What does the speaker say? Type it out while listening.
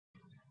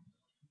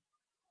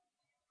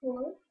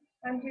Hello,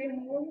 I'm Jay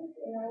Williams,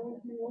 and I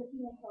will be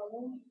working on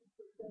problem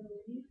concerning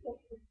use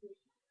substitution.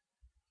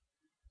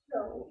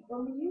 So,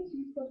 when we use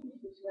use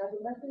substitution as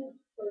a method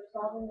for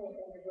solving an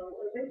integral,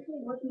 we're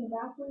basically working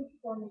backwards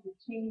from the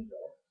chain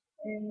rule.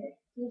 And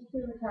just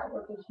to recap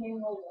what the chain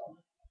rule was,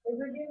 if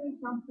we're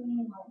given something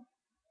like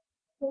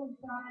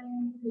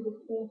cosine to the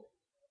fifth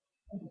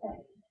of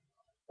x,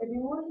 if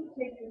you want to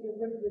take the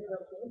derivative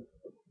of this,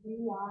 it's dy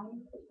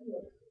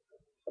dx,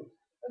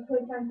 or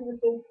cosine to the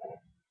fifth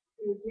x.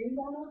 We would bring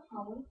down our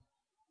power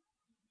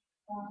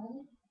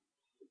by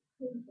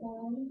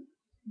cosine,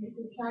 you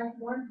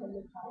subtract 1 from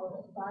the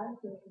power of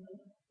 5, so it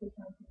makes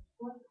cosine to the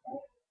fourth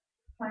x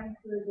times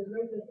the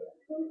derivative of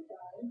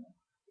cosine,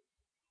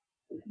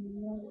 which we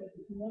know is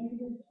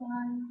negative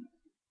sine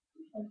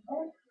of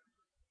x,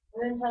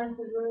 and then times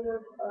the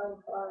derivative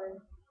of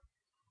our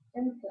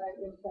inside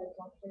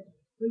function,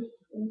 which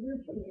in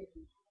this case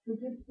would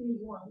just be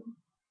 1.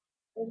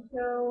 And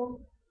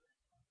so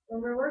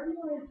when we're working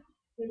with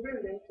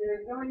derivatives,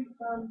 they're going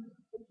from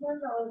the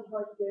term that was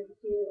like this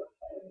to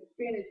an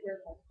expanded term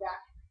like that.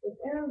 With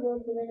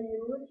intervals, we're going to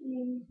be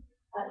looking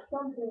at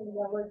something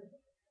that was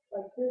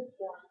like this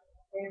one,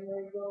 and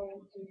we're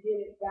going to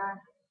get it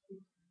back to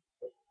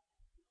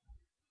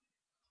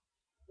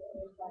the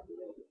inside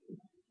derivative.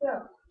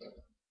 So,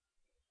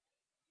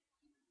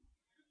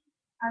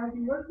 I will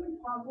be working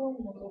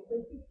problem number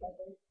 57,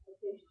 on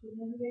page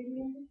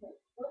 280 in the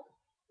textbook,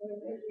 and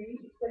it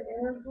reads the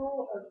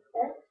interval of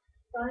x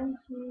sine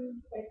cubed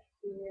x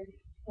squared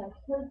times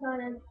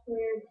cosine x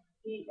squared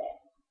dx.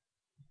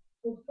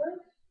 So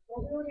first,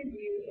 what we want to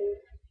do is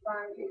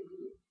find a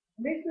u.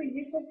 Basically,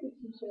 use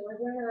substitution.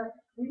 We're going to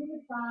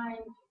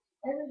redefine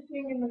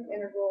everything in this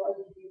integral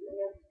as a u,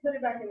 and then put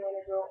it back in the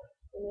integral,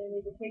 and then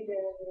we can take the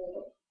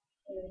integral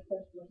and then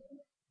substitute it.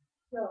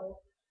 So,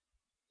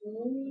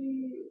 when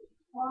we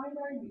find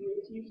our u,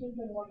 it's usually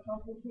the more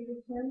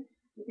complicated term,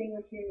 the thing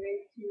that's being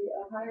raised to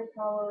a higher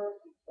power,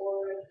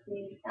 or it's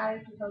being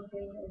added to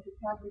something, or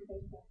subtracted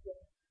from something.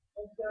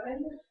 And so in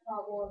this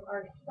problem,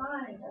 our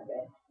sine of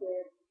x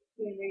squared is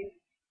being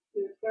raised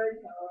to the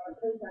third power, our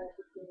cosine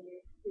is being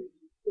raised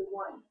to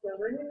 1.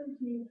 So we're going to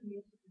use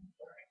the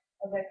sine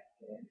of x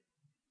squared.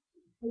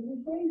 So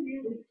we can do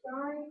the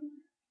sine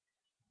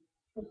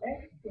of x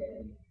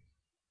squared,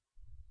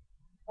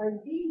 our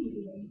d,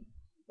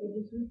 which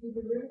is just the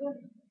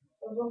derivative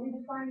of what we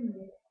defined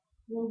here,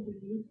 will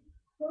be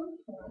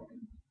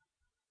cosine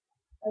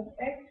of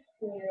x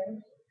squared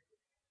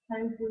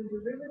times the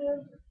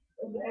derivative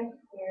of the x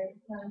squared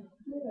times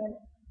 2x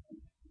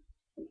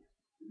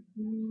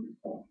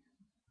dx.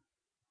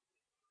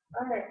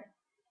 Alright,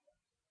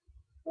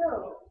 so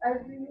as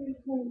we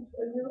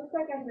look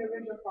back at the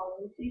original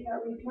problem, we see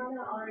that we kind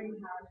of already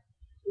have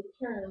the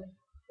terms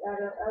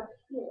that are up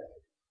here.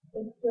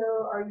 And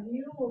so our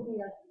u will be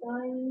a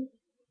sine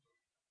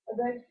of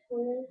x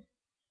squared,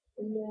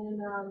 and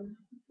then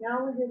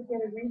now we're just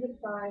going to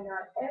redefine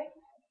our x,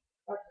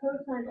 our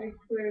cosine x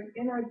squared,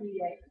 and our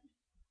dx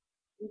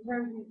in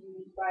terms of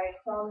u by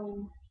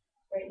solving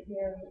right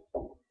here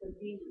for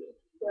du.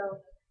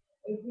 So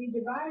if we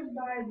divide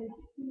by this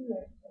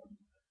 2x,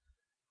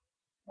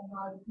 we'll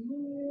have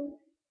du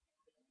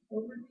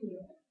over 2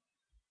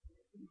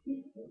 is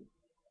equal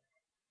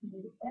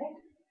to x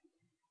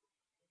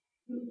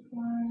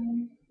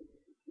cosine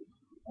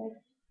x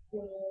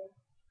squared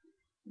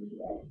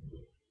dx.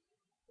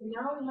 And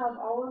now we have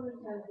all of the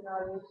terms in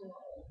our original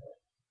answer.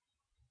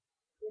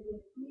 We can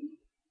see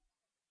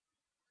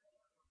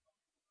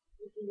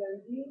this is our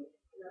u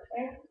and our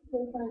x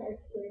cosine x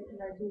squared and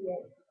our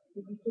dx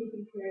will be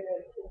taken care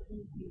of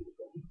in du.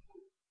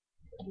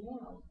 So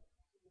now,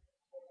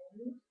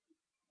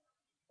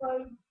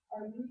 plug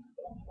our u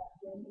stuff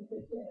back in and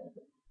put the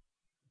answer.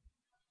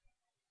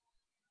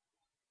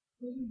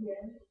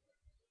 Here,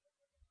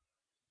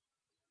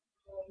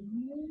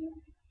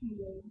 u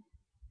cubed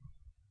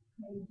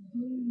and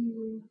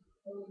du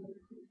over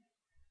 2.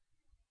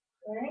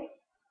 Right?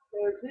 So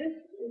this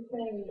is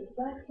saying the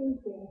exact same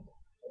thing.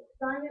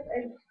 Sine of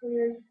x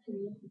squared is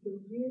 2,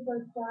 because u is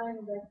our sine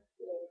of x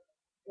squared.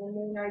 And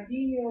then our du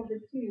over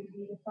 2,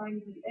 we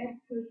define the x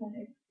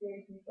cosine x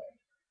squared is x.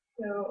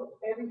 So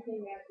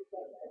everything matches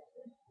that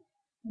direction.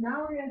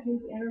 Now we're going to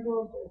take the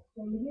integral of this.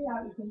 When we do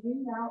that, we can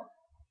bring it out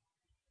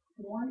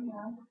to 1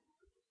 half.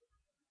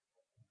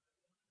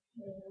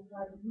 And we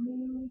have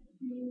u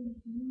cubed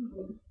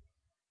du.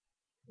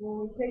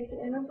 When we take the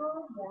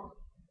integral of that,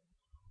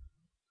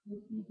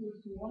 this equals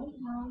to 1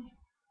 half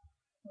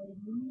of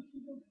u to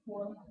the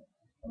 4th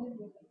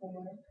over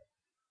 4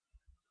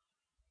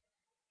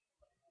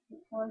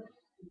 plus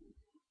 2.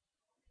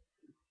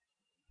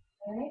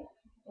 Right?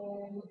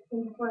 And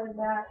simplify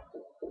that,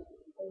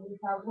 and we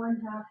have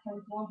 1 half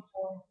times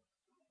 1/4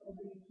 will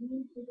be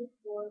u to the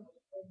 4th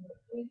over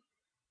 8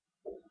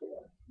 plus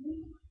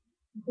 3.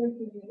 Because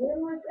we begin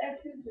with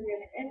x's, we're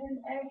going to end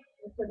in x,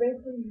 and so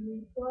basically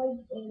we plug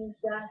in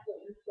exactly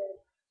what we said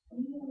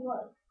u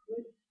was,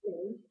 which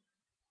is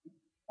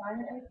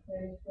sine x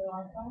squared. So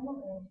our final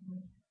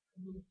answer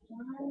is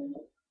sine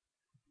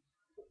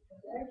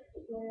of x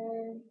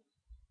squared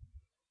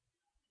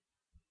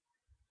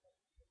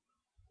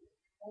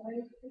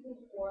minus 2 is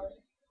 4,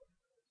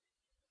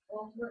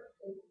 over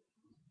 8,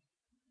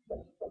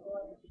 plus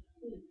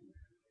 8.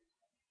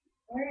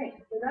 Alright,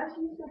 so that's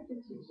your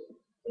substitution.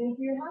 And if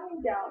you're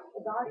having doubts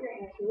about your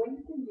answer, what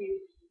you can do,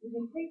 you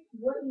can take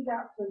what you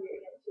got for your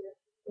answer,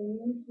 and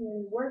you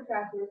can work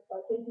backwards by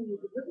taking the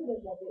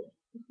derivative of it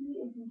to see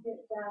if you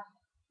get back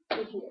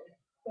to here.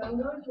 So I'm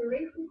going to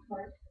erase this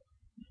part.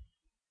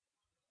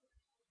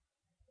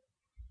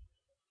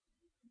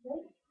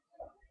 Okay?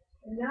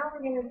 And now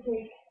we're going to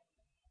take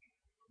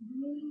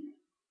dx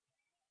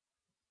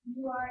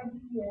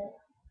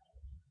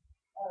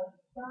of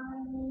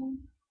sine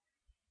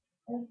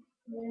x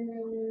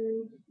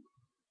squared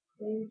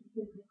raised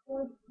to the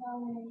fourth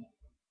power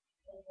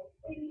over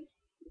 8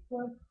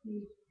 plus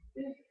the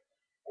fifth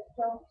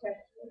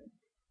self-texture.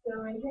 So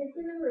in case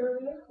of the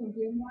derivative, we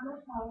didn't have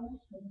a power,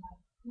 we have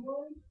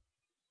 4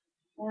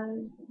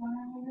 and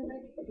sine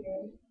x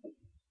squared.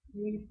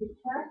 We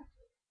subtract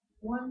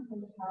 1 from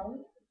the power,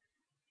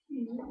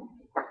 2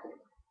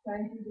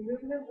 times the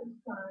derivative of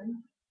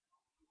sine,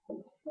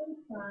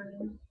 cosine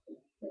of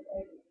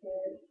x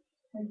squared,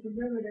 and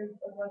derivative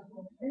of what's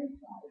on the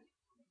inside,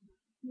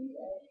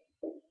 dx,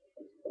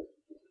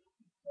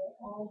 will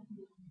all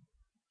be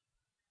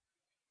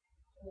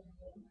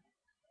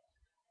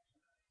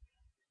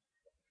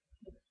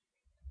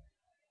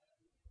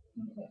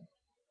okay.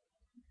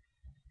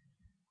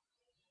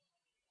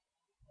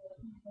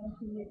 Don't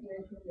forget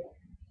yours again.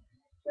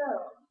 So,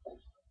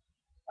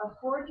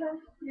 4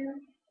 times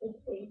 2 is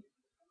 8.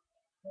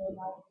 So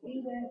now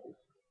 8x,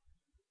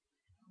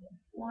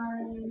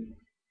 1,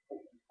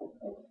 x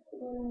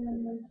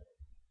squared,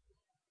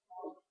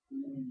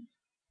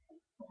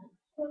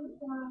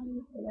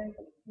 cosine of x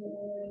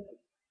squared,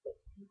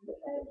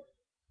 x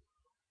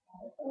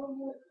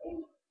over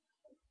 8.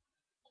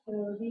 So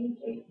these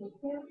 8 will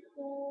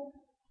cancel,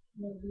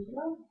 and we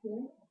left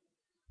here.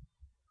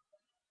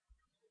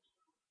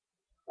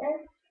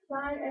 X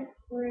sine x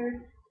squared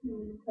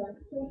plus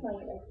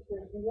cosine x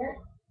squared dx.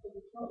 So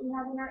this is what we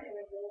have in our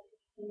integral.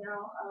 And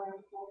now our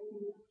problem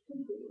is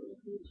completed in the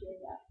future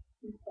that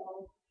we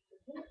solve.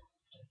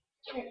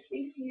 Okay,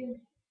 thank you.